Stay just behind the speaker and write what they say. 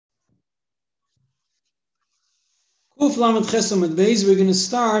Kuf Lamed Chesam Ad Beis. We're going to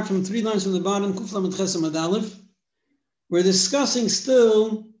start from 3 lines from the bottom. Kuf Lamed Chesam Ad Aleph. We're discussing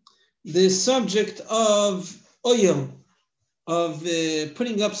still the subject of oil, of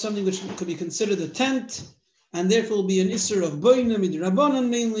putting up something which could be considered a tent, and therefore will be an Isser of Boina Midrabanan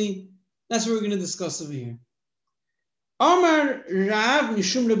mainly. That's what we're going to discuss over here. Amar Rav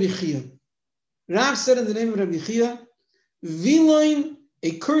Mishum Rabbi Chia. Rav said in the name of Rabbi Chia, Viloin,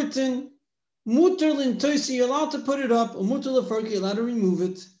 a curtain, Mutter lintoisi, you're allowed to put it up, or mutter lefarki, you're allowed to remove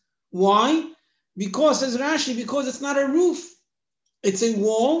it. Why? Because, says Rashi, because it's not a roof, it's a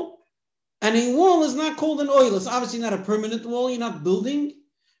wall, and a wall is not called an oil. It's obviously not a permanent wall, you're not building,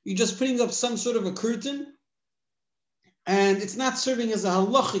 you're just putting up some sort of a curtain, and it's not serving as a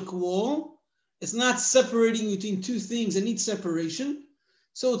halachic wall, it's not separating between two things that need separation,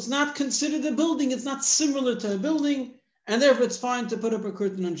 so it's not considered a building, it's not similar to a building, and therefore it's fine to put up a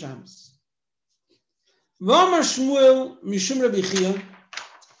curtain on Shabbos. V'amar Shmuel Mishum Rabbi Chia,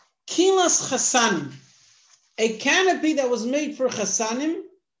 Kilas Chasanim, a canopy that was made for Chasanim,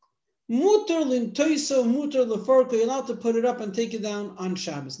 Mutar Lintoiso, Mutar Leforko, you're allowed to put it up and take it down on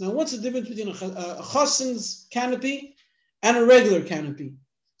Shabbos. Now, what's the difference between a Chasan's canopy and a regular canopy?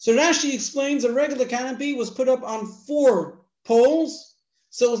 So Rashi explains a regular canopy was put up on 4 poles,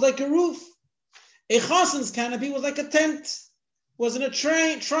 so it was like a roof. A Chasan's canopy was like a tent, was in a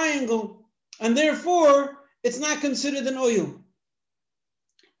triangle, and therefore it's not considered an oil.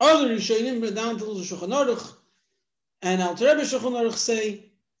 Other Rishonim, down to the Shulchan Aruch and Alter Rebbe Shulchan Aruch,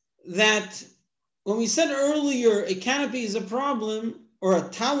 say that when we said earlier a canopy is a problem, or a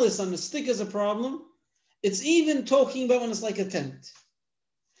talis on a stick is a problem, it's even talking about when it's like a tent.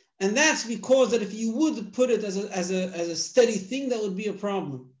 And that's because that if you would put it as a steady thing, that would be a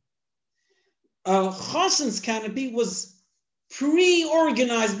problem. Chasan's canopy was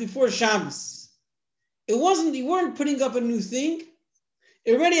pre-organized before Shabbos. It wasn't, you weren't putting up a new thing.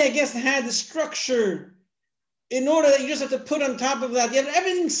 It already, I guess, had the structure in order that you just have to put on top of that. You have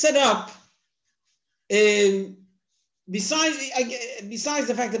everything set up. Besides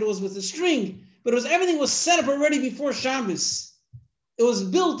the fact that it was with a string, but everything was set up already before Shabbos. It was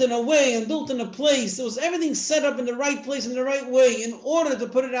built in a way and built in a place. It was everything set up in the right place in the right way in order to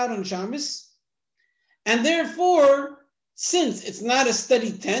put it out on Shabbos. And therefore, since it's not a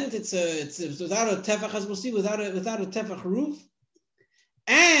steady tent, it's without a tefach, as we'll see, without a tefach roof,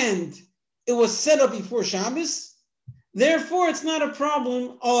 and it was set up before Shabbos, therefore it's not a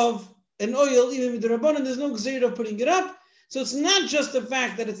problem of an oil, even with the Rabbanan, there's no gzeira of putting it up. So it's not just the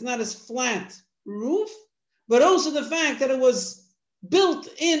fact that it's not as flat roof, but also the fact that it was built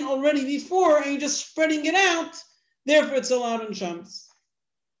in already before and you're just spreading it out, therefore it's allowed on Shabbos.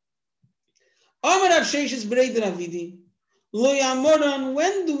 Amar Rav Sheshes B'rei Ravidi. Lo Yamoran,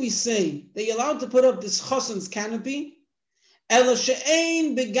 when do we say that you're allowed to put up this Chasan's canopy? Ela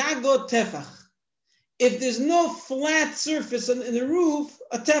she'ein begago tefach. If there's no flat surface in the roof,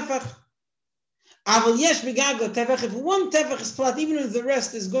 a tefach. Aval yesh begago tefach. If one tefach is flat, even if the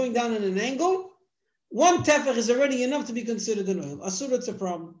rest is going down in an angle, one tefach is already enough to be considered an oil. Asur, it's a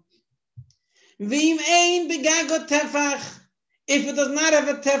problem. V'im ein begago tefach. If it does not have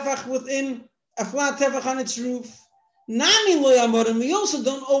a tefach within a flat tefach on its roof, Nami lo yamorim, we also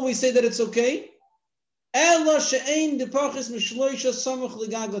don't always say that it's okay. Ela she'ein depachis mishloisha samach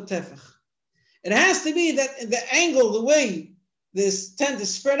legago tefach. It has to be that the angle, the way this tent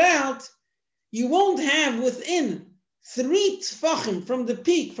is spread out, you won't have within 3 tefachim from the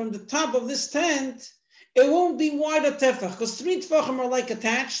peak, from the top of this tent, it won't be wide a tefach, because 3 tefachim are like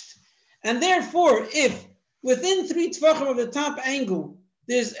attached, and therefore, if within 3 tefachim of the top angle,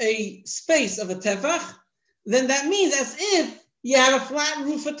 there's a space of a tefach, then that means as if you have a flat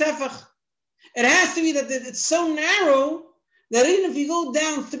roof of tefach. It has to be that it's so narrow that even if you go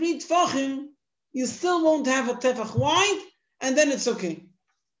down 3 tefachim, you still won't have a tefach wide, and then it's okay.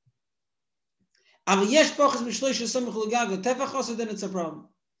 Then it's a problem.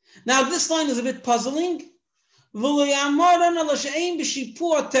 Now this line is a bit puzzling. So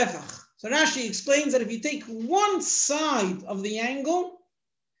Rashi explains that if you take one side of the angle,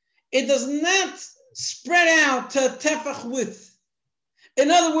 it does not spread out to tefach width.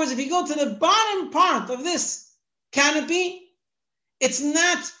 In other words, if you go to the bottom part of this canopy, it's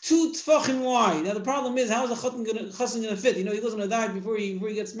not 2 tefachim wide. Now the problem is, how is a chassan going to fit? He goes on a diet before he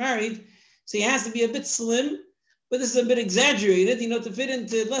gets married, so he has to be a bit slim, but this is a bit exaggerated. To fit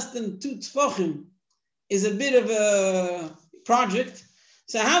into less than 2 tefachim is a bit of a project.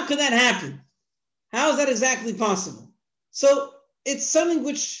 So how could that happen? How is that exactly possible? So it's something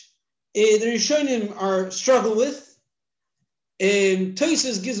which the Rishonim struggle with.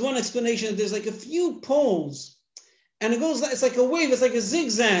 Tosfos gives one explanation that there's like a few poles and it goes, it's like a wave, it's like a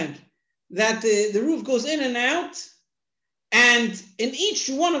zigzag, that the roof goes in and out, and in each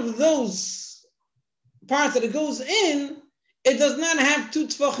one of those parts that it goes in, it does not have 2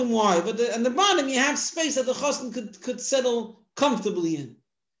 tefachim wide, but on the bottom you have space that the chassan could settle comfortably in.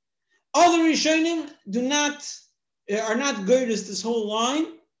 Other Rishonim are not girders this whole line,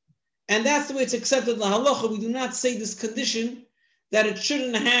 and that's the way it's accepted la halacha. We do not say this condition that it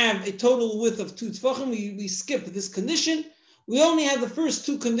shouldn't have a total width of 2 tefachim. We skip this condition. We only have the first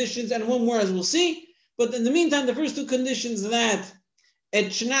 2 conditions and one more, as we'll see. But in the meantime, the first 2 conditions that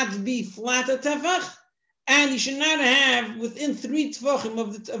it should not be flat at tefach, and you should not have within 3 tefachim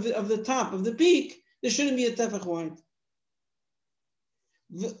of the top of the peak, there shouldn't be a tefach wide.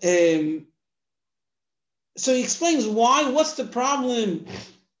 So he explains why. What's the problem?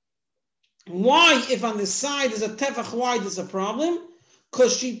 Why, if on the side is a tefach wide, is a problem?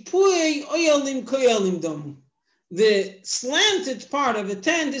 Because the slanted part of the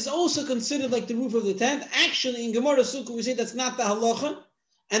tent is also considered like the roof of the tent. Actually, in Gemara Sukkah, we say that's not the halacha,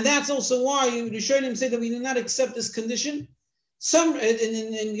 and that's also why the Rishonim say that we do not accept this condition. Some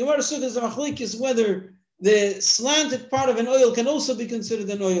in Gemara Sukkah is a machlokes whether the slanted part of an oil can also be considered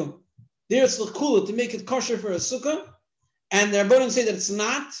an oil. There it's l'kula to make it kosher for a sukkah, and the Rabbanan say that it's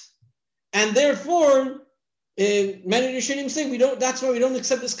not, and therefore many Rishonim say we don't. That's why we don't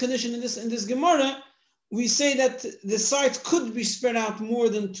accept this condition in this Gemara. We say that the sides could be spread out more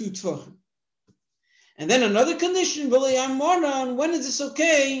than 2 tefachim. And then another condition, when is this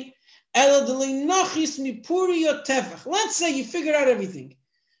okay? Let's say you figured out everything.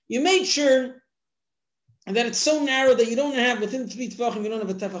 You made sure that it's so narrow that you don't have within 3 tefachim, you don't have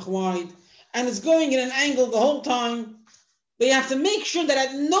a tefach wide, and it's going in an angle the whole time. But you have to make sure that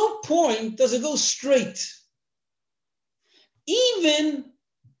at no point does it go straight. Even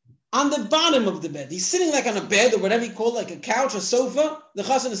on the bottom of the bed. He's sitting like on a bed or whatever you call it, like a couch, a sofa. The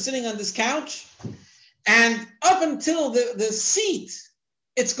chassan is sitting on this couch. And up until the seat,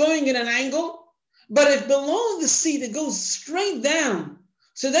 it's going in an angle. But if below the seat, it goes straight down.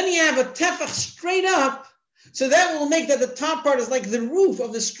 So then you have a tefach straight up. So that will make that the top part is like the roof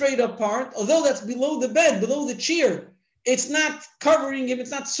of the straight up part. Although that's below the bed, below the chair. It's not covering him.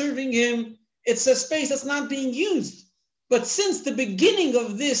 It's not serving him. It's a space that's not being used. But since the beginning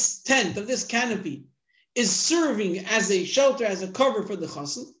of this tent, of this canopy, is serving as a shelter, as a cover for the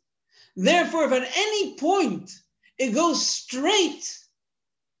chassan, therefore, if at any point it goes straight,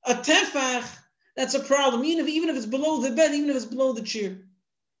 a tefach, that's a problem, even if it's below the bed, even if it's below the chair.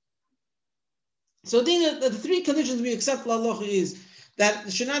 So the 3 conditions we accept l'halacha is that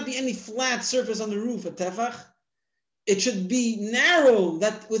there should not be any flat surface on the roof of tefach. It should be narrow,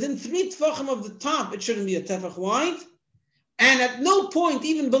 that within 3 tefachim of the top, it shouldn't be a tefach wide. And at no point,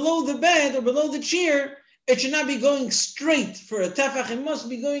 even below the bed or below the chair, it should not be going straight for a tefach. It must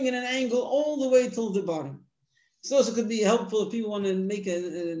be going in an angle all the way till the bottom. This also could be helpful if people want to make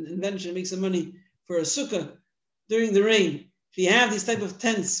an invention, make some money for a sukkah during the rain. If you have these type of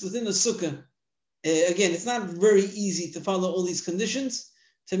tents within a sukkah, again, it's not very easy to follow all these conditions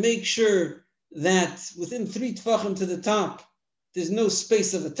to make sure that within 3 tefachim to the top, there's no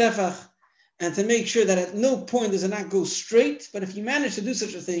space of a tefach. And to make sure that at no point does it not go straight. But if you manage to do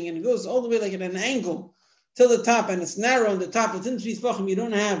such a thing and it goes all the way like at an angle till the top and it's narrow on the top, within 3 tefachim you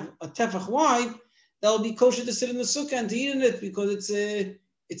don't have a tefach wide, that'll be kosher to sit in the sukkah and to eat in it because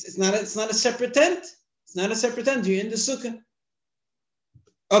it's not a separate tent. It's not a separate tent. You're in the sukkah.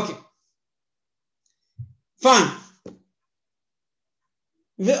 Okay. Fine.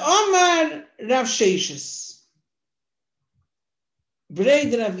 Ve'omar Rav Sheshes.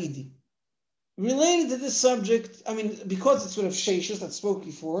 Breid Ravidi. Related to this subject, because it's Rav Sheshes that spoke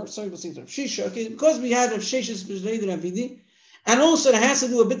before, some people say it's Rav Shisha, okay, because we had Rav Sheshes, Ravidi, and also it has to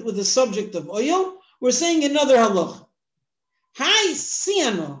do a bit with the subject of oil, we're saying another halach. Hai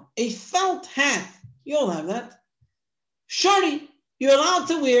siano, a felt hat, you all have that. Shari, you're allowed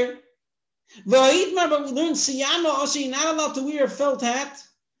to wear. Va'idmar, but we learned siano, also you're not allowed to wear a felt hat.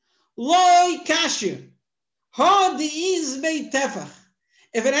 Loi kashir, ha di'iz bei tefach.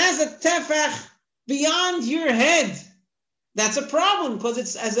 If it has a tefach beyond your head, that's a problem because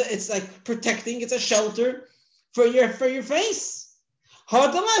it's like protecting, it's a shelter for your face.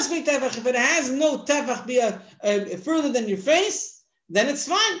 If it has no tefach further than your face, then it's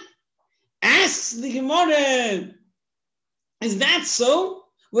fine. Asks the Gemara, is that so?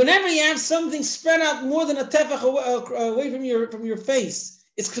 Whenever you have something spread out more than a tefach away from your face,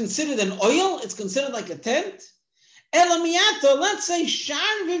 it's considered an oil. It's considered like a tent. Let's say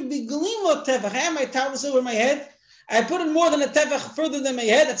I have my towels over my head. I put in more than a tefach further than my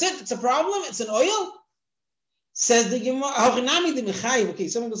head. That's it. It's a problem. It's an oil. Says the Gemara, Hachinami the Mechayiv. Okay,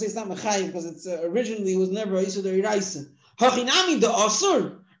 someone will say it's not Mechayiv because it's originally it was never a Yisur D'Oraisa. Hachinami the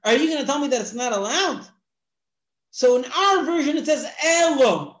Asur. Are you going to tell me that it's not allowed? So in our version it says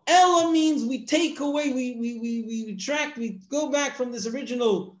Elo. Elo means we take away, we retract, we go back from this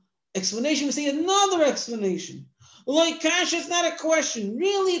original explanation. We say another explanation. Like Kasha, it's not a question.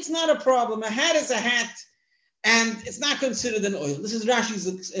 Really, it's not a problem. A hat is a hat, and it's not considered an oil. This is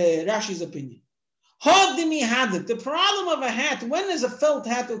Rashi's opinion. The problem of a hat, when is a felt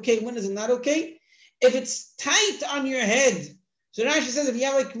hat okay, when is it not okay? If it's tight on your head. So Rashi says if you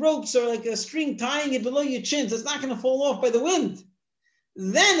have like ropes or like a string tying it below your chin, so it's not going to fall off by the wind,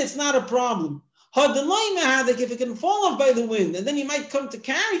 then it's not a problem. If it can fall off by the wind, and then you might come to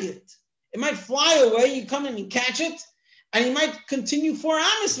carry it, it might fly away, you come in and catch it, and you might continue 4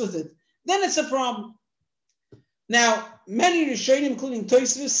 amis with it, then it's a problem. Now, many Rishonim, including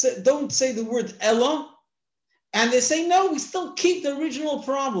Tosfos, don't say the word Ella, and they say, no, we still keep the original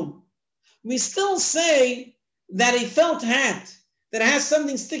problem. We still say that a felt hat that has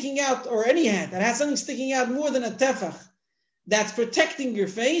something sticking out, or any hat that has something sticking out more than a tefach, that's protecting your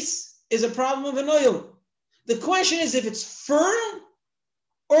face, is a problem of an oil. The question is if it's firm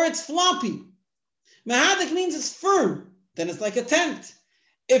or it's floppy. Mahadik means it's firm, then it's like a tent.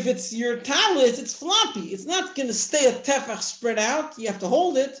 If it's your tablet, it's floppy. It's not going to stay a tefach spread out. You have to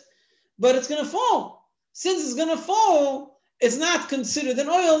hold it, but it's going to fall. Since it's going to fall, it's not considered an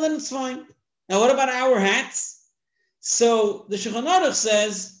oil, then it's fine. Now, what about our hats? So the Shulchan Aruch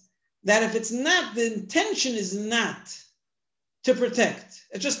says that if it's not, the intention is not to protect.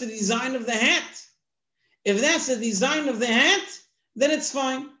 It's just the design of the hat. If that's the design of the hat, then it's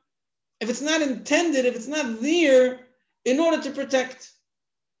fine. If it's not intended, if it's not there in order to protect.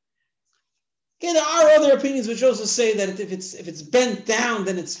 Okay, there are other opinions which also say that if it's bent down,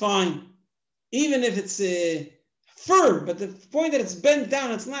 then it's fine. Even if it's firm, but the point that it's bent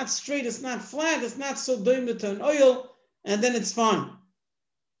down, it's not straight, it's not flat, it's not so doimed to an oil, and then it's fine.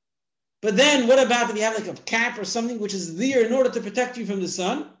 But then what about if you have like a cap or something which is there in order to protect you from the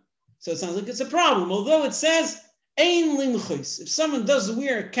sun? So it sounds like it's a problem. Although it says, Ein limchos, if someone does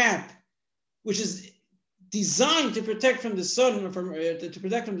wear a cap which is designed to protect from the sun, or to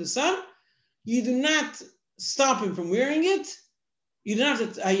protect from the sun, you do not stop him from wearing it. You don't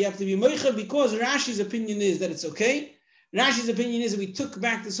have to. You have to be moicha, because Rashi's opinion is that it's okay. Rashi's opinion is that we took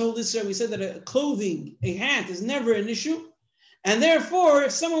back this whole issue. We said that a clothing, a hat, is never an issue, and therefore,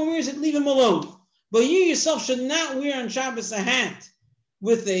 if someone wears it, leave him alone. But you yourself should not wear on Shabbos a hat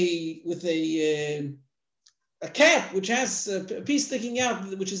with a cap which has a piece sticking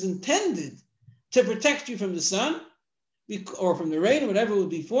out, which is intended to protect you from the sun or from the rain, or whatever it would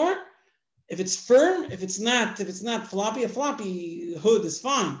be for. If it's firm, if it's not floppy, a floppy hood is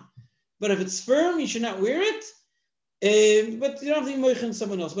fine. But if it's firm, you should not wear it. But you don't have to be moichin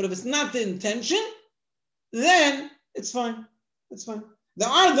someone else. But if it's not the intention, then it's fine. It's fine. There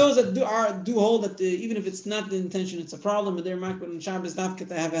are those that do hold that even if it's not the intention, it's a problem. And they're makbid on Shabbos dafka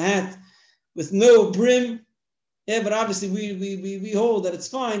to have a hat with no brim. Yeah, but obviously we hold that it's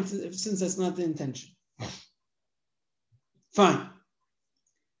fine since that's not the intention. Fine.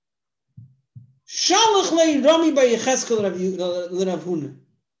 Shalach lei Rami bar Yecheskel Rav Huna.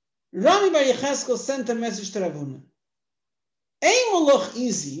 Rami bar Yecheskel sent a message to Rav Huna. Ein moloch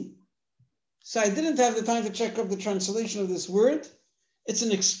easy. So I didn't have the time to check up the translation of this word. It's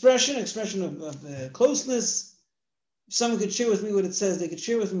an expression of closeness. If someone could share with me what it says, they could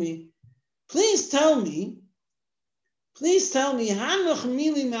share with me. Please tell me, Hanoch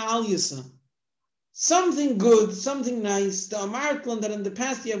mili ma'al yisa. Something good, something nice, the Amartlan that in the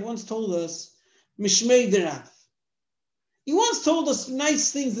past you have once told us, Mishmei de Rav. You once told us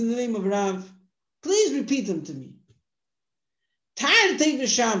nice things in the name of Rav. Please repeat them to me. Ta'ar Teiv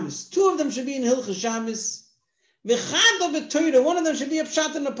Shabbos. 2 of them should be in Hilchah Shabbos. V'chad of Torah. 1 of them should be a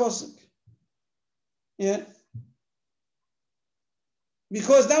pshat in the pasuk. Yeah.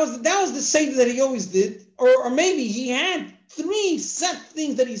 Because that was the seder that he always did. Or maybe he had 3 set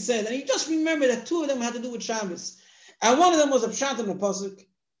things that he said, and he just remembered that 2 of them had to do with Shabbos. And 1 of them was a pshat in the pasuk.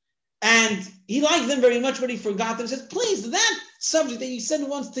 And he liked them very much, but he forgot them. He says, please, that subject that you said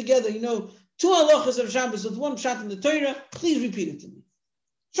once together, 2 halachas of Shabbos with 1 pshat in the Torah, please repeat it to me.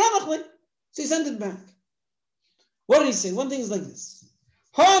 Shalach. So he sent it back. What did he say? One thing is like this.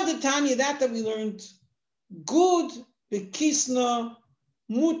 Ha the Tanya, that we learned, good bekisna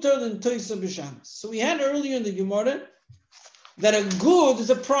mutar and toisa b'Shabbos. So we had earlier in the Gemara that a good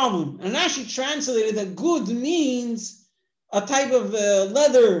is a problem. And actually translated that good means a type of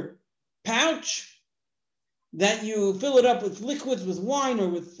leather pouch that you fill it up with liquids, with wine or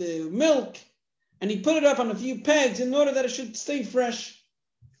with milk, and he put it up on a few pegs in order that it should stay fresh.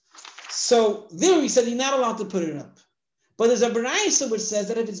 So there we said he's not allowed to put it up. But there's a Baraisa which says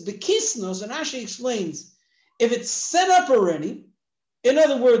that if it's bekisnos, and Rashi explains, if it's set up already, in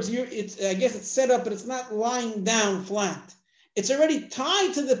other words, I guess it's set up, but it's not lying down flat. It's already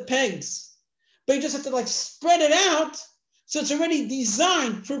tied to the pegs, but you just have to like spread it out, so it's already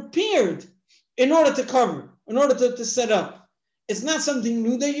designed, prepared, in order to cover, in order to set up. It's not something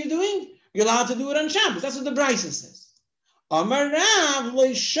new that you're doing. You're allowed to do it on Shabbos. That's what the Baraisa says.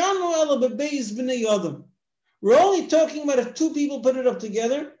 We're only talking about if two people put it up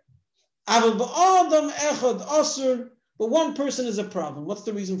together. But one person is a problem. What's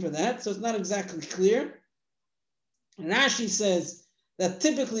the reason for that? So it's not exactly clear. And Rashi says that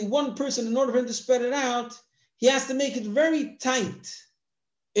typically one person, in order for him to spread it out, he has to make it very tight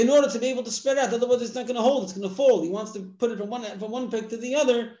in order to be able to spread out. Otherwise, it's not going to hold. It's going to fall. He wants to put it from one peg to the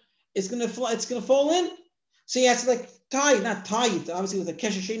other. It's going to fall in. So he has to not tie it, obviously with a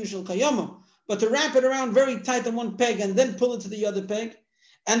kesher sheinu shel kayama, but to wrap it around very tight on one peg and then pull it to the other peg.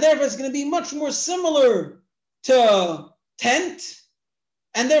 And therefore it's going to be much more similar to tent,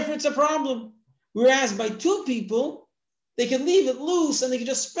 and therefore it's a problem. Whereas by two people, they can leave it loose and they can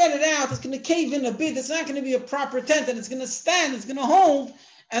just spread it out. It's going to cave in a bit. It's not going to be a proper tent, and it's going to stand, it's going to hold,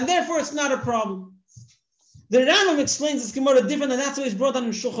 and therefore it's not a problem. The Rambam explains this Gemara different, and that's why it's brought down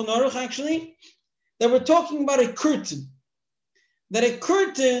in Shulchan Aruch actually, that we're talking about a curtain. That a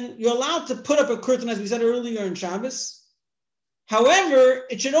curtain, you're allowed to put up a curtain, as we said earlier in Shabbos. However,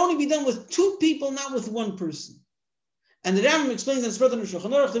 it should only be done with two people, not with one person. And the Rambam explains in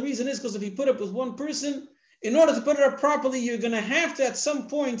Shulchan Aruch, the reason is because if you put up with one person, in order to put it up properly, you're going to have to, at some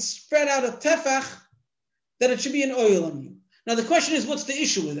point, spread out a tefach that it should be an oil on you. Now, the question is, what's the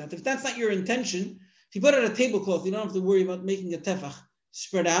issue with that? If that's not your intention, if you put out a tablecloth, you don't have to worry about making a tefach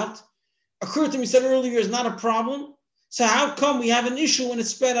spread out. A curtain, we said earlier, is not a problem. So how come we have an issue when it's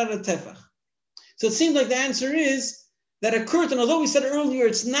spread out a tefach? So it seems like the answer is that a curtain, although we said earlier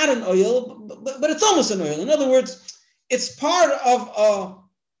it's not an oil, but it's almost an oil. In other words, it's part of a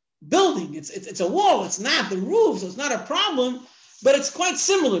building. It's a wall. It's not the roof, so it's not a problem, but it's quite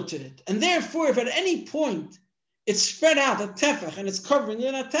similar to it. And therefore, if at any point it's spread out a tefach and it's covering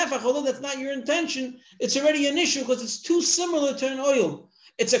in a tefach, although that's not your intention, it's already an issue because it's too similar to an oil.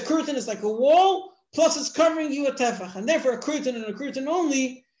 It's a curtain, it's like a wall, plus it's covering you a tefach. And therefore, a curtain and a curtain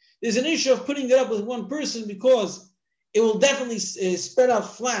only, there's an issue of putting it up with one person because it will definitely spread out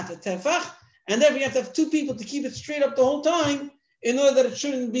flat a tefach. And therefore, you have to have two people to keep it straight up the whole time in order that it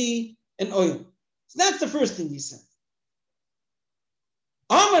shouldn't be an oil. So that's the first thing he said.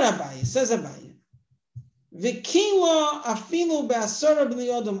 Amar Abaye, says Abaye, V'kila afilu be'asara b'nei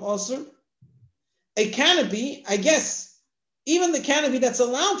adam osur. A canopy, I guess, even the canopy that's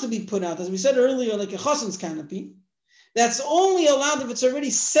allowed to be put out, as we said earlier, like a chassan's canopy, that's only allowed if it's already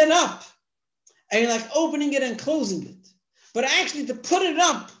set up and you're like opening it and closing it. But actually to put it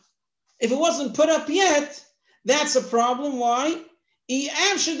up, if it wasn't put up yet, that's a problem. Why? The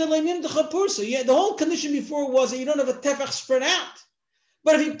whole condition before was that you don't have a tefach spread out.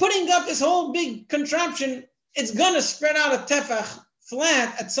 But if you're putting up this whole big contraption, it's going to spread out a tefach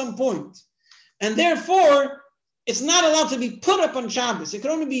flat at some point. And therefore, it's not allowed to be put up on Shabbos. It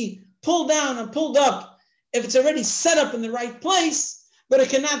can only be pulled down and pulled up if it's already set up in the right place, but it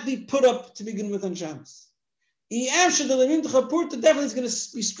cannot be put up to begin with on Shabbos. Definitely is going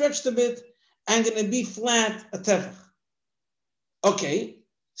to be stretched a bit and going to be flat, a tefach. Okay,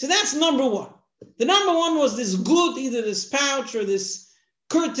 so that's number one. The number one was this good, either this pouch or this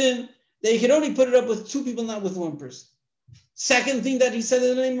curtain, that you could only put it up with two people, not with one person. Second thing that he said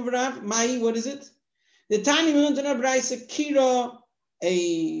in the name of Rav, Mai, what is it? The tiny women in Abraisa kira,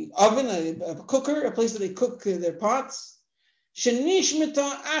 a oven, a cooker, a place where they cook their pots.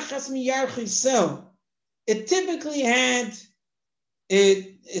 Shenishmita achas miyarchisel. It typically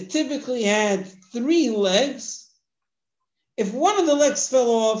had 3 legs. If one of the legs fell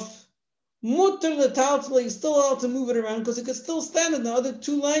off, mutter letaltla, is still allowed to move it around because it could still stand on the other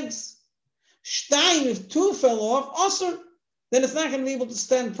 2 legs. Shtayim, if 2 fell off, asur, then it's not going to be able to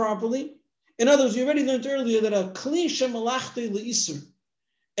stand properly. In other words, we already learned earlier that a kli shemalachti leisur,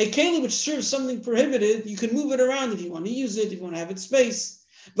 a keli which serves something prohibited, you can move it around if you want to use it, if you want to have it space.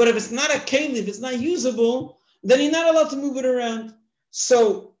 But if it's not a keli, if it's not usable, then you're not allowed to move it around.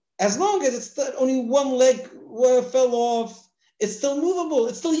 So as long as it's only 1 leg fell off, it's still movable,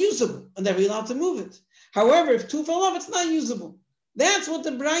 it's still usable, and they're allowed to move it. However, if 2 fell off, it's not usable. That's what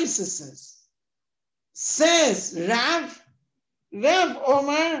the Braisa says. Says Rav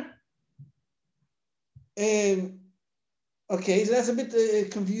Omar. Okay, so that's a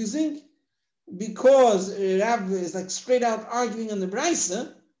bit confusing. because Rav is like straight out arguing on the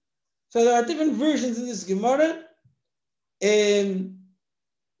Brisa. So there are different versions in this Gemara.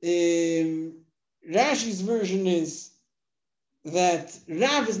 Rashi's version is that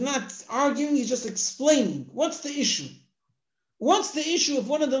Rav is not arguing, he's just explaining. What's the issue? What's the issue if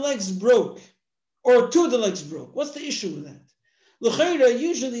one of the legs broke? Or two of the legs broke? What's the issue with that? L'chayra,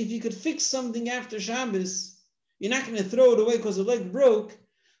 usually if you could fix something after Shabbos, you're not going to throw it away because the leg broke,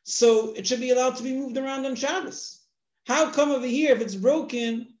 so it should be allowed to be moved around on Shabbos. How come over here, if it's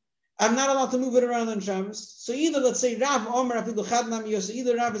broken, I'm not allowed to move it around on Shabbos? So either, let's say, Rav Omer Afilu Chad Nam Yosef,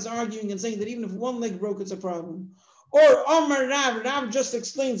 either Rav is arguing and saying that even if one leg broke, it's a problem. Or Omer Rav just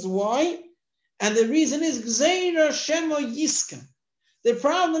explains why, and the reason is Gzeira Shemo Yiska. The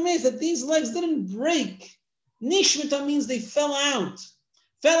problem is that these legs didn't break. Nishmita means they fell out.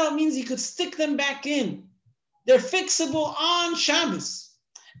 Fell out means you could stick them back in. They're fixable on Shabbos.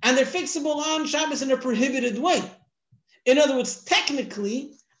 And they're fixable on Shabbos in a prohibited way. In other words,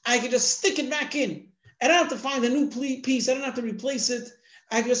 technically, I could just stick it back in. I don't have to find a new piece. I don't have to replace it.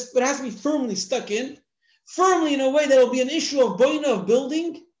 It has to be firmly stuck in. Firmly in a way that will be an issue of boina, of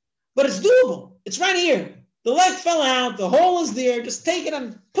building. But it's doable. It's right here. The leg fell out. The hole is there. Just take it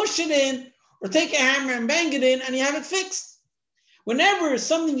and push it in. Or take a hammer and bang it in and you have it fixed. Whenever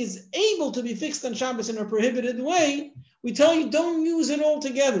something is able to be fixed on Shabbos in a prohibited way, we tell you don't use it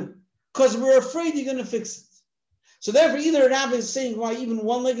altogether because we're afraid you're going to fix it. So therefore, either Rav is saying why even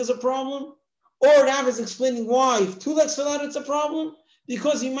one leg is a problem, or Rav is explaining why if two legs fell out, it's a problem,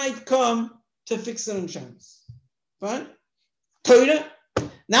 because he might come to fix it on Shabbos. Fine? Torah.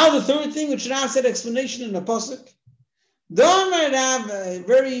 Now the third thing, which Rav said, explanation in the Pasuk. Don't Rav, a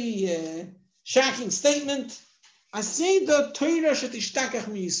very shocking statement. I say the Torah shetishtachach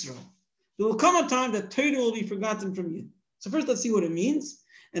mi Yisrael. There will come a time that Torah will be forgotten from you. So first, let's see what it means,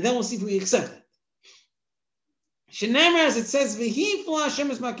 and then we'll see if we accept it. Shenemar, as it says, v'hifla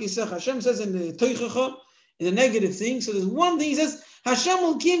Hashem es makisecha. Hashem says in the Toichacha, in the negative thing. So there's one thing he says, Hashem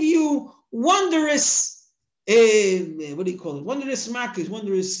will give you wondrous, wondrous makis,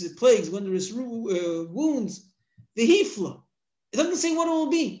 wondrous plagues, wondrous wounds. V'hifla. It doesn't say what it will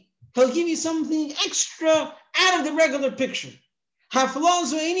be. He'll give you something extra out of the regular picture.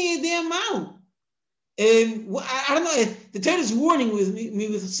 Hafaloz any amount. I don't know. The Torah is warning me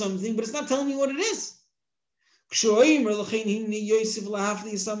with something, but it's not telling me what it is.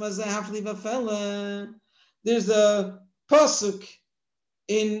 There's a pasuk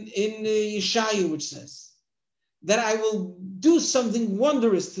in Yeshayahu which says that I will do something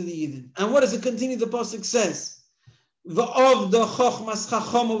wondrous to the Yidden. And what does it continue? The pasuk says, the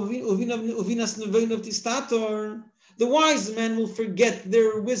wise men will forget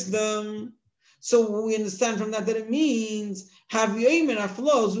their wisdom. So we understand from that it means I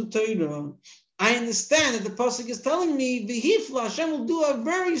understand that the pasuk is telling me v'hifla Hashem will do a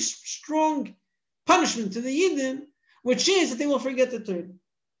very strong punishment to the Yidden, which is that they will forget the Torah.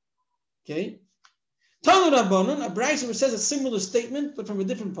 Okay. Tanu Rabbanon, a brayso which says a similar statement but from a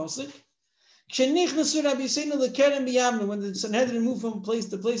different pasuk. When the Sanhedrin moved from place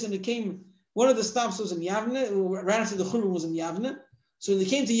to place and it came, one of the stops was in Yavne, right after the Churban was in Yavne. So when they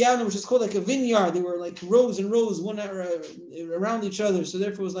came to Yavne, which is called like a vineyard, they were like rows and rows, one around each other. So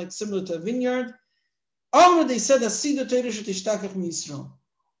therefore it was like similar to a vineyard. They said that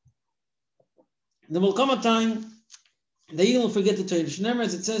there will come a time that you will forget the Torah.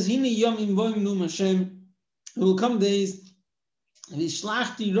 As it says, there will come days.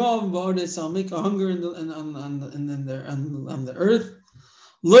 I'll make a hunger on the earth.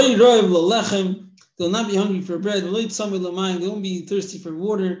 They'll not be hungry for bread. They won't be thirsty for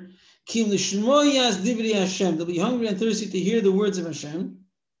water. They'll be hungry and thirsty to hear the words of Hashem.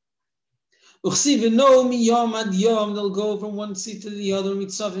 They'll go from one seat to the other,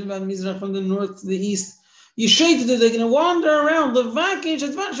 from the north to the east. They're going to wander around. They're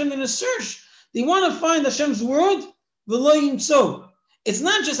going to search. They want to find Hashem's word. So it's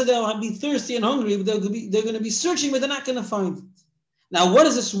not just that they'll be thirsty and hungry, but they're going to be searching, but they're not going to find it. Now, what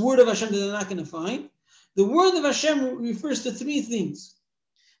is this word of Hashem that they're not going to find? The word of Hashem refers to three things.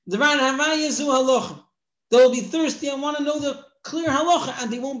 They'll be thirsty and want to know the clear halacha, and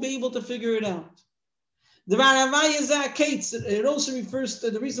they won't be able to figure it out. It also refers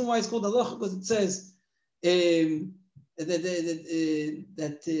to the reason why it's called halacha, because it says that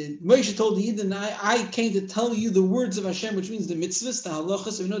Moshe told the Yidden, I came to tell you the words of Hashem, which means the mitzvahs, the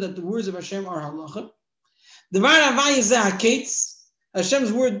halacha. So we know that the words of Hashem are halacha.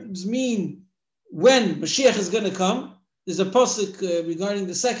 Hashem's words mean when Mashiach is going to come. There's a pasuk regarding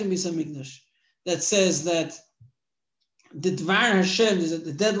the second Beis Hamikdash that says that the Dvar Hashem, is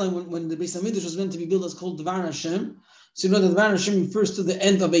the deadline when the Beis Hamikdash was meant to be built, is called Dvar Hashem. So you know that Dvar Hashem refers to the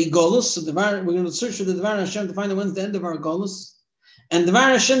end of a Golus. So we're going to search for the Dvar Hashem to find out when's the end of our Golus. And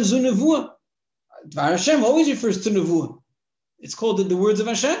Dvar Hashem zu Nevuah. Dvar Hashem always refers to Nevuah. It's called the words of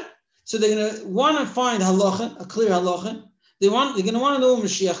Hashem. So they're going to want to find halacha, a clear halacha. They're going to want to know when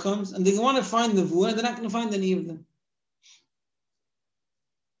Mashiach comes, and they want to find Nevuah, and they're not going to find any of them.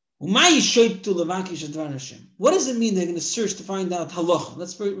 What does it mean they're going to search to find out halacha?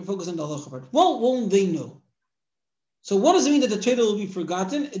 Let's focus on the halacha part. What won't they know? So what does it mean that the Torah will be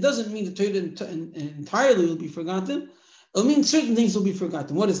forgotten? It doesn't mean the Torah entirely will be forgotten. It'll mean certain things will be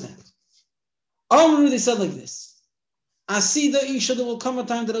forgotten. What is that? They said like this. Asida Isha, there will come a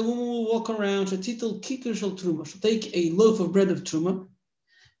time that a woman will walk around, she'll take a loaf of bread of truma.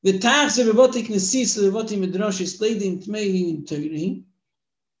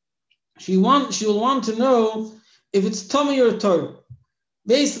 She will want to know if it's tummy or Torah.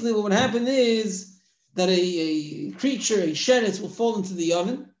 Basically, what would happen is that a creature, a sheretz, will fall into the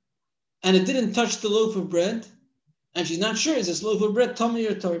oven, and it didn't touch the loaf of bread, and she's not sure, is this loaf of bread tummy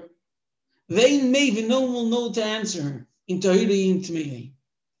or Torah? No one will know to answer her. In Torah, in Tmei.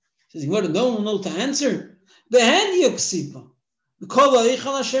 Says, what? No one will know to answer. It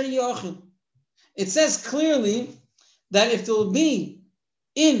says clearly that if there will be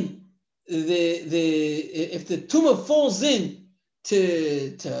in if the tumah falls in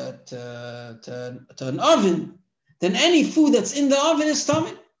to an oven, then any food that's in the oven is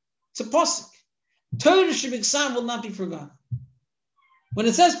tummy. It's a pasuk. Torah Shebiksav will not be forgotten. When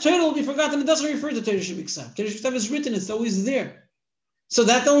it says Torah will be forgotten, it doesn't refer to Torah Shebiksav. Torah Shebiksav is written; it's always there. So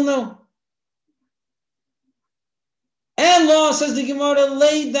that they'll know. And law says the Gemara,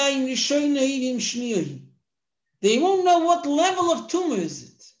 they won't know what level of tumah is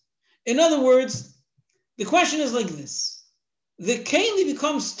it. In other words, the question is like this: the keli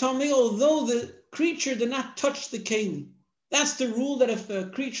becomes tummy, although the creature did not touch the keli. That's the rule, that if a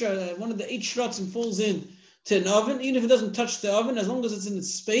creature, one of the 8 shratzim, falls in to an oven, even if it doesn't touch the oven, as long as it's in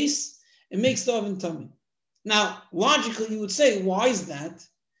its space, it makes the oven tummy. Now, logically, you would say, why is that?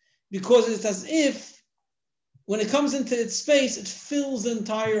 Because it's as if when it comes into its space, it fills the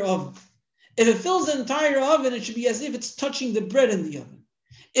entire oven. If it fills the entire oven, it should be as if it's touching the bread in the oven.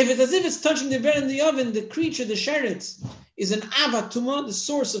 If it's as if it's touching the bread in the oven, the creature, the sheretz, is an ava tumah, the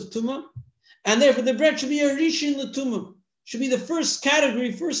source of tumah, and therefore the bread should be a rishin l'tumah, should be the first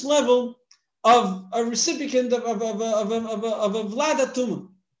category, first level of a recipient of a vlada tumah.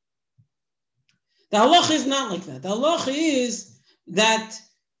 The halacha is not like that. The halacha is that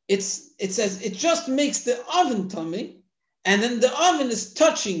it says it just makes the oven tummy, and then the oven is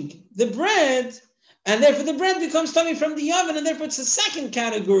touching the bread, and therefore the bread becomes tummy from the oven, and therefore it's a second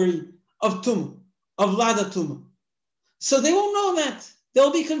category of tumah, of vlada tumah. So they won't know that.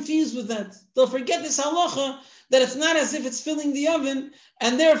 They'll be confused with that. They'll forget this halacha, that it's not as if it's filling the oven,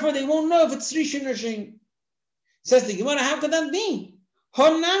 and therefore they won't know if it's rishon or shein. Says the Gemara, how could that be?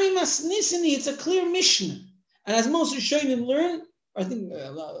 Honami masnisini, it's a clear Mishnah. And as most Rishonim learn, I think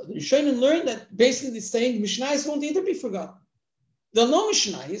the Rishonim learn that basically it's saying Mishnayos won't either be forgotten. They'll know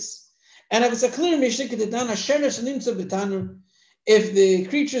Mishnayos, and if it's a clear Mishnah, if the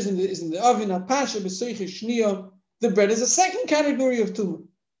creature is in the oven, the bread is a second category of tumah.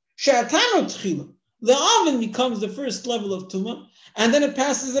 The oven becomes the first level of tumah, and then it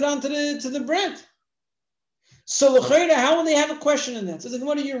passes it on to the bread. So how will they have a question in that? So the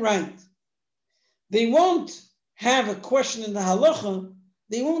Gemara, you're right. They won't have a question in the halacha.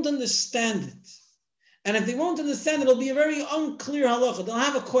 They won't understand it. And if they won't understand it, it'll be a very unclear halacha. They'll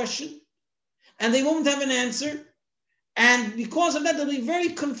have a question, and they won't have an answer. And because of that, they'll be very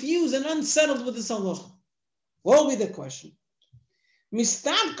confused and unsettled with this halacha. What will be the question?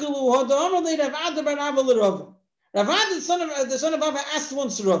 Ravada, the son of Abba, asked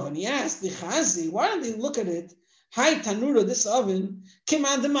once to Rav, and he asked the Chazi, why don't they look at it? Hi Tanura, this oven,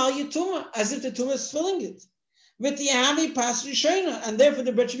 as if the tumah is filling it. With the Yahami pas Rishona, and therefore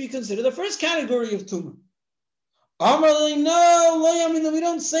the bread should be considered the first category of tumah. No, we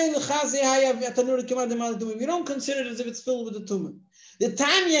don't say the Chazi, we don't consider it as if it's filled with the tumah. The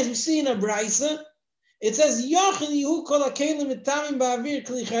Tanya, as we see in a Braisa, it says,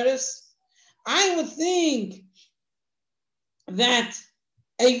 I would think that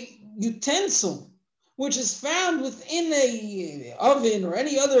a utensil which is found within a oven or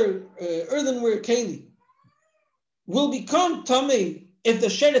any other earthenware keli will become tummy if the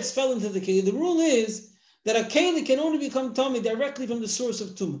sheretz fell into the keli. The rule is that a keli can only become tummy directly from the source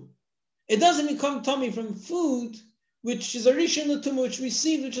of tumah. It doesn't become tummy from food which is a rishon l'tumah, which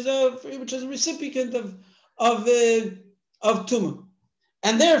received, which is a recipient of of tumah,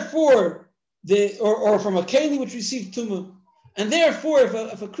 and therefore or from a keli which received tumah, and therefore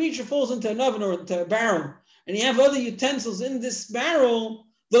if a creature falls into an oven or into a barrel, and you have other utensils in this barrel,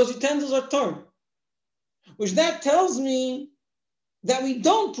 those utensils are torn. Which that tells me that we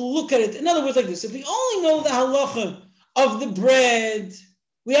don't look at it. In other words, like this: if we only know the halacha of the bread,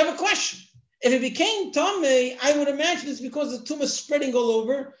 we have a question. If it became tamei, I would imagine it's because the tumah is spreading all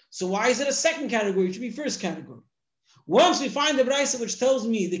over. So why is it a second category? It should be first category. Once we find the brayso which tells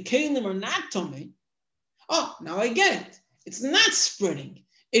me the kelim are not tamei, oh, now I get it. It's not spreading.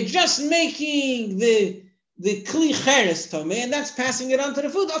 It's just making the kli cheres tamei, and that's passing it on to the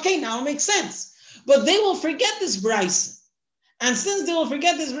food. Okay, now it makes sense. But they will forget this brayso. And since they will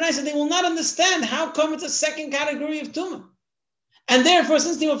forget this brayso, they will not understand how come it's a second category of tumah. And therefore,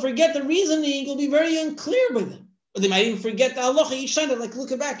 since they will forget the reasoning, it will be very unclear by them. Or they might even forget the halacha each time. They're like, look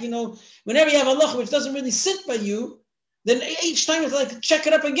back, whenever you have a halacha which doesn't really sit by you, then each time you have to check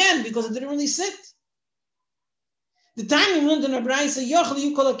it up again because it didn't really sit. The time you learned in a brayso,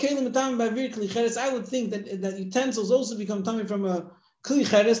 I would think that utensils also become tummy from a kli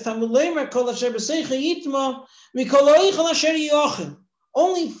cheres.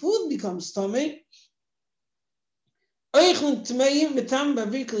 Only food becomes tummy. And that's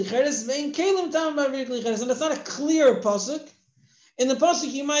not a clear pasuk. In the pasuk,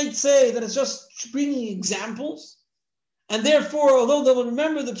 you might say that it's just bringing examples, and therefore, although they will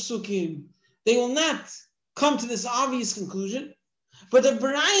remember the psukim, they will not come to this obvious conclusion. But the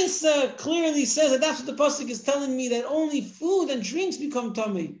brayso clearly says that that's what the pasuk is telling me, that only food and drinks become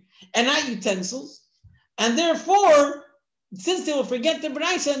tummy, and not utensils, and therefore, since they will forget the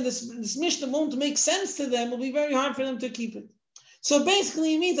brayso and this mishnah won't make sense to them, it will be very hard for them to keep it. So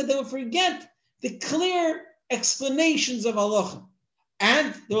basically, it means that they will forget the clear explanations of halacha,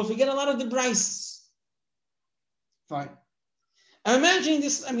 and they will forget a lot of the braysos. Fine. I'm imagining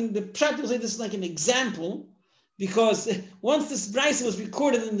this. I mean, the pshat will say this is like an example, because once this brayso was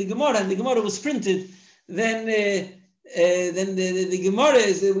recorded in the Gemara and the Gemara was printed, then the Gemara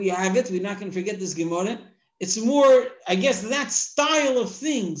is we have it. We're not going to forget this Gemara. It's more, I guess, that style of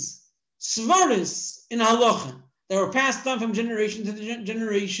things, svaris in halacha, that were passed on from generation to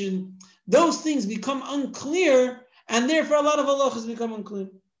generation. Those things become unclear, and therefore a lot of halachas become unclear.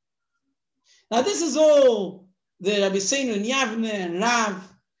 Now, this is all the Rabbi Seinu and Yavne and Rav.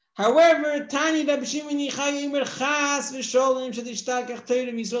 However, Tani Rabbi Shimon Yochai Omer Chas v'Sholem shedishtakach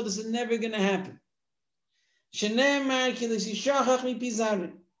Torah Yisrael. This is never going to happen. Shenemar ki l'shishachach mipi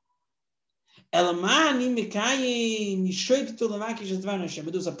zarim. But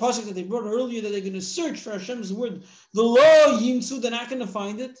there's a passage that they brought earlier that they're going to search for Hashem's word. The law yimtzu, they're not going to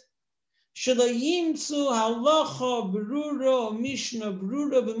find it. Shela yimtzu halacha berura mishnah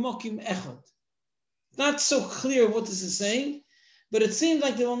berura b'mokim echad. Not so clear what this is saying, but it seems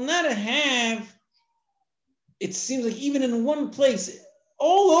like they will not have. It seems like even in one place,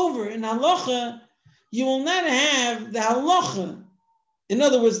 all over in halacha, you will not have the halacha. In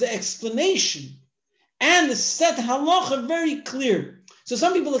other words, the explanation and the set halacha very clear. So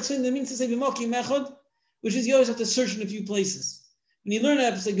some people explain the means to say b'mokim echad, which is you always have to search in a few places. When you learn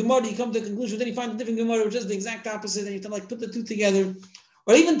that say Gemara, you come to a conclusion, then you find a different Gemara which is the exact opposite, and you have to put the two together.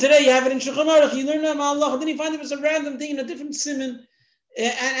 Or even today, you have it in Shulchan Aruch, you learn about halacha, then you find it was a random thing in a different siman,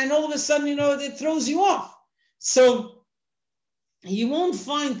 and all of a sudden, it throws you off. So you won't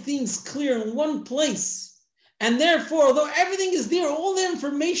find things clear in one place. And therefore, although everything is there, all the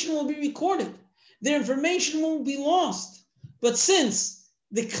information will be recorded. The information won't be lost. But since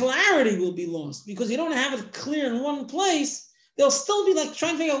the clarity will be lost, because you don't have it clear in one place, they'll still be like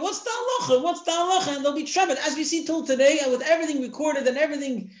trying to figure out what's the halacha, and they'll be troubled. As we see till today, with everything recorded and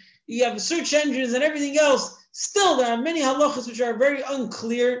everything, you have search engines and everything else, still there are many halachas which are very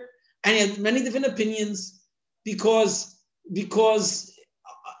unclear, and you have many different opinions, because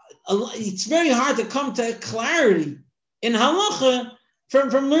it's very hard to come to clarity in halacha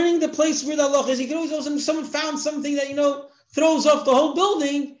from learning the place where the halacha is. You can always also, someone found something that throws off the whole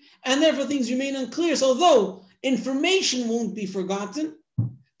building, and therefore things remain unclear. So although information won't be forgotten,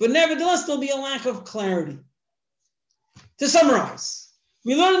 but nevertheless there'll be a lack of clarity. To summarize,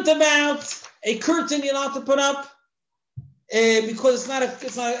 we learned about a curtain you're allowed to put up because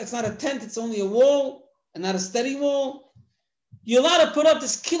it's not a tent, it's only a wall and not a steady wall. You're allowed to put up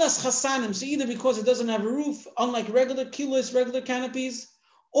this kilas chasanim, so either because it doesn't have a roof, unlike regular kilas, regular canopies,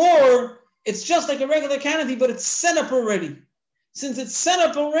 or it's just like a regular canopy, but it's set up already. Since it's set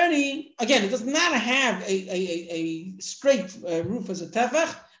up already, again, it does not have a straight roof as a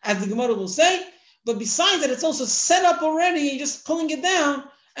tefach, as the Gemara will say, but besides that, it's also set up already, you're just pulling it down,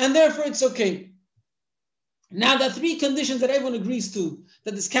 and therefore it's okay. Now, the three conditions that everyone agrees to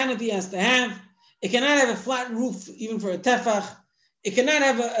that this canopy has to have: it cannot have a flat roof, even for a tefach. It cannot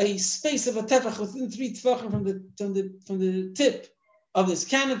have a space of a tefach within 3 tefachim from the tip of this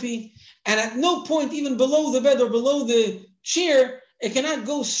canopy, and at no point, even below the bed or below the chair, it cannot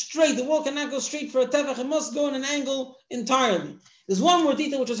go straight. The wall cannot go straight for a tefach. It must go in an angle entirely. There's one more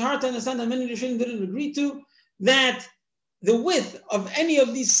detail which is hard to understand that many Rishonim didn't agree to, that the width of any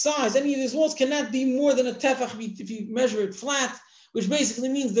of these sides, any of these walls cannot be more than a tefach if you measure it flat, which basically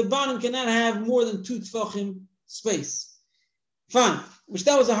means the bottom cannot have more than 2 tefachim space. Fine, which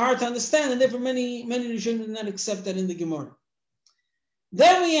that was hard to understand, and therefore many Rishonim did not accept that in the Gemara.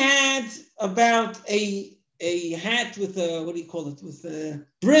 Then we had about a hat with a, what do you call it, with a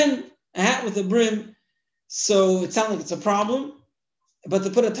brim, a hat with a brim. So it sounds like it's a problem, but to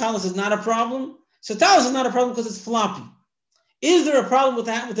put a talus is not a problem. So talus is not a problem because it's floppy. Is there a problem with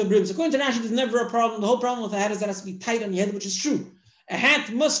the hat with a brim? So according to Rashi, there's never a problem. The whole problem with the hat is that it has to be tight on your head, which is true. A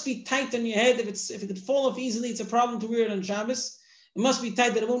hat must be tight on your head. If it could fall off easily, it's a problem to wear it on Shabbos. It must be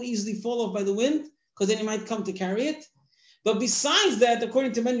tight that it won't easily fall off by the wind, because then you might come to carry it. But besides that,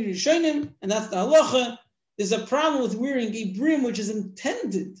 according to many Rishonim, and that's the halacha, there's a problem with wearing a brim which is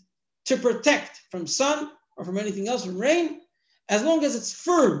intended to protect from sun or from anything else, from rain, as long as it's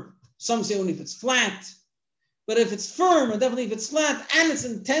firm. Some say only if it's flat. But if it's firm, and definitely if it's flat, and it's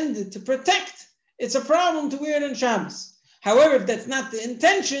intended to protect, it's a problem to wear it on Shabbos. However, if that's not the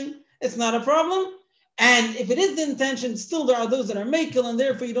intention, it's not a problem. And if it is the intention, still there are those that are mekel, and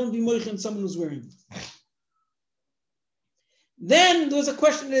therefore you don't be moichin someone who's wearing it. Then there was a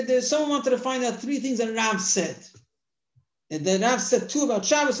question that someone wanted to find out 3 things that Rav said. And then Rav said 2 about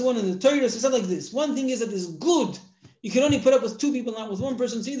Shabbos, 1 in the Torah. So he said like this. One thing is that it's good. You can only put up with 2 people, not with 1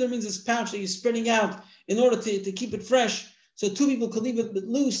 person. So either means this pouch that you're spreading out in order to keep it fresh. So 2 people could leave it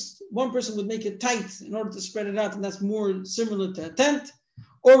loose. 1 person would make it tight in order to spread it out. And that's more similar to a tent.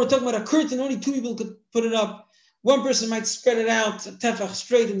 Or we're talking about a curtain. Only 2 people could put it up. 1 person might spread it out, a tefach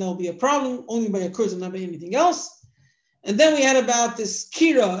straight, and there'll be a problem. Only by a curtain, not by anything else. And then we had about this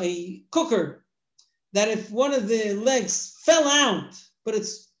kira, a cooker, that if one of the legs fell out, but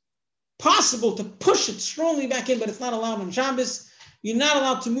it's possible to push it strongly back in, but it's not allowed on Shabbos. You're not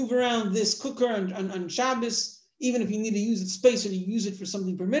allowed to move around this cooker on Shabbos, even if you need to use its space or you use it for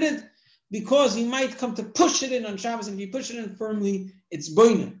something permitted, because you might come to push it in on Shabbos, and if you push it in firmly, it's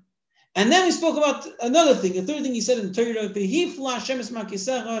boiner. And then we spoke about another thing, a 3rd thing he said in Torah,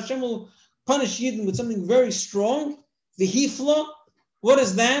 Hashem will punish Yidden with something very strong. The hifla, what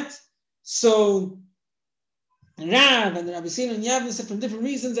is that? So Rav and Rabbi Sina and Yavne said from different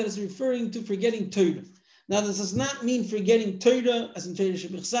reasons that it's referring to forgetting Torah. Now this does not mean forgetting Torah as in Torah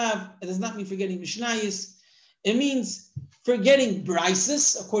Shebichsav. It does not mean forgetting Mishnayos. It means forgetting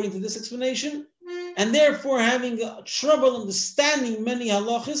Brises, according to this explanation, and therefore having trouble understanding many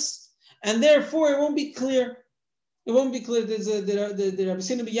halachas, and therefore it won't be clear. It won't be clear. The Rabbi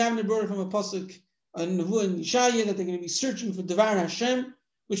Sina and Yavne brought it from a pasuk on Nevuah and Yishaya, that they're going to be searching for Devar Hashem,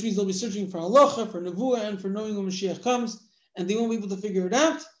 which means they'll be searching for halacha, for Nevuah, and for knowing when Mashiach comes, and they won't be able to figure it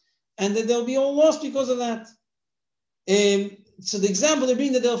out, and that they'll be all lost because of that. So the example they're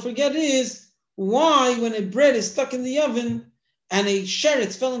bringing that they'll forget is why, when a bread is stuck in the oven and a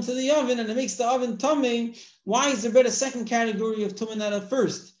sheretz fell into the oven and it makes the oven tamei, why is the bread a second category of tumah, not a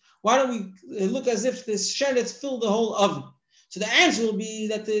first? Why don't we look as if this sheretz filled the whole oven? So the answer will be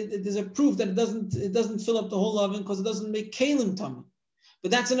that there's a proof that it doesn't fill up the whole oven because it doesn't make kalim tummy.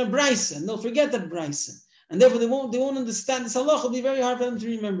 But that's in a brisa, and they'll forget that brisa, and therefore they won't understand this halacha. It'll be very hard for them to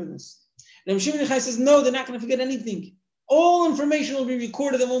remember this. And Rav Shimon Yochai says no, they're not going to forget anything. All information will be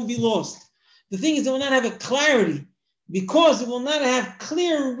recorded; it won't be lost. The thing is, they will not have a clarity because they will not have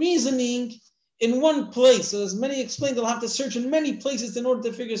clear reasoning in one place. So as many explained, they'll have to search in many places in order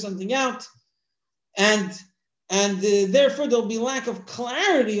to figure something out, and therefore there'll be lack of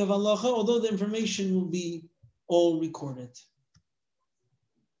clarity of halacha, although the information will be all recorded.